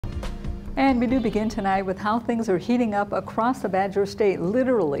And we do begin tonight with how things are heating up across the Badger State,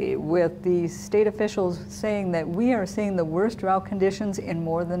 literally, with the state officials saying that we are seeing the worst drought conditions in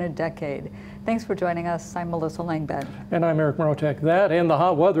more than a decade. Thanks for joining us. I'm Melissa Langbed. And I'm Eric Morotek. That and the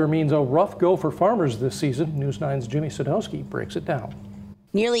hot weather means a rough go for farmers this season. News 9's Jimmy Sadowski breaks it down.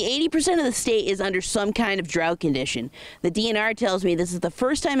 Nearly 80% of the state is under some kind of drought condition. The DNR tells me this is the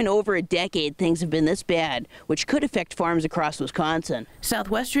first time in over a decade things have been this bad, which could affect farms across Wisconsin.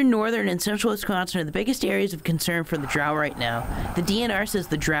 Southwestern, northern, and central Wisconsin are the biggest areas of concern for the drought right now. The DNR says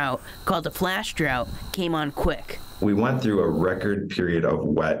the drought, called a flash drought, came on quick. We went through a record period of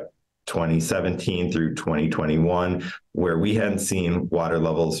wet 2017 through 2021, where we hadn't seen water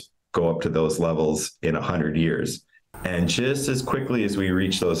levels go up to those levels in 100 years. And just as quickly as we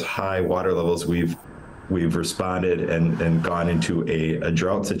reach those high water levels, we've responded and gone into a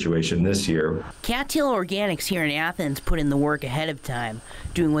drought situation this year. Cattail Organics here in Athens put in the work ahead of time,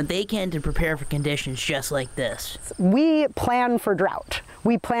 doing what they can to prepare for conditions just like this. We plan for drought.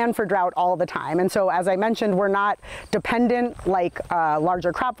 We plan for drought all the time. And so, as I mentioned, we're not dependent like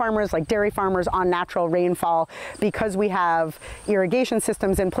larger crop farmers, like dairy farmers, on natural rainfall because we have irrigation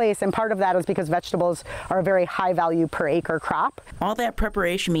systems in place. And part of that is because vegetables are a very high value per acre crop. All that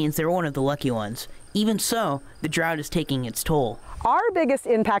preparation means they're one of the lucky ones. Even so, the drought is taking its toll. Our biggest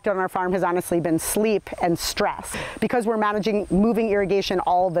impact on our farm has honestly been sleep and stress. Because we're managing moving irrigation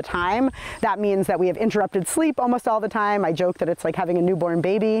all the time, that means that we have interrupted sleep almost all the time. I joke that it's like having a newborn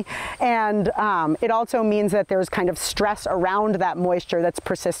baby. And it also means that there's kind of stress around that moisture that's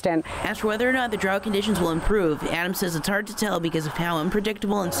persistent. As for whether or not the drought conditions will improve, Adam says it's hard to tell because of how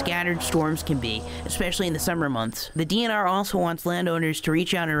unpredictable and scattered storms can be, especially in the summer months. The DNR also wants landowners to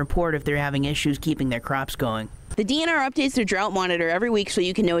reach out and report if they're having issues keeping their crops going. The DNR updates their drought monitor every week so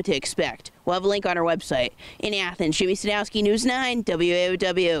you can know what to expect. We'll have a link on our website. In Athens, Jimmy Sadowski, News 9,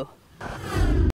 WAOW.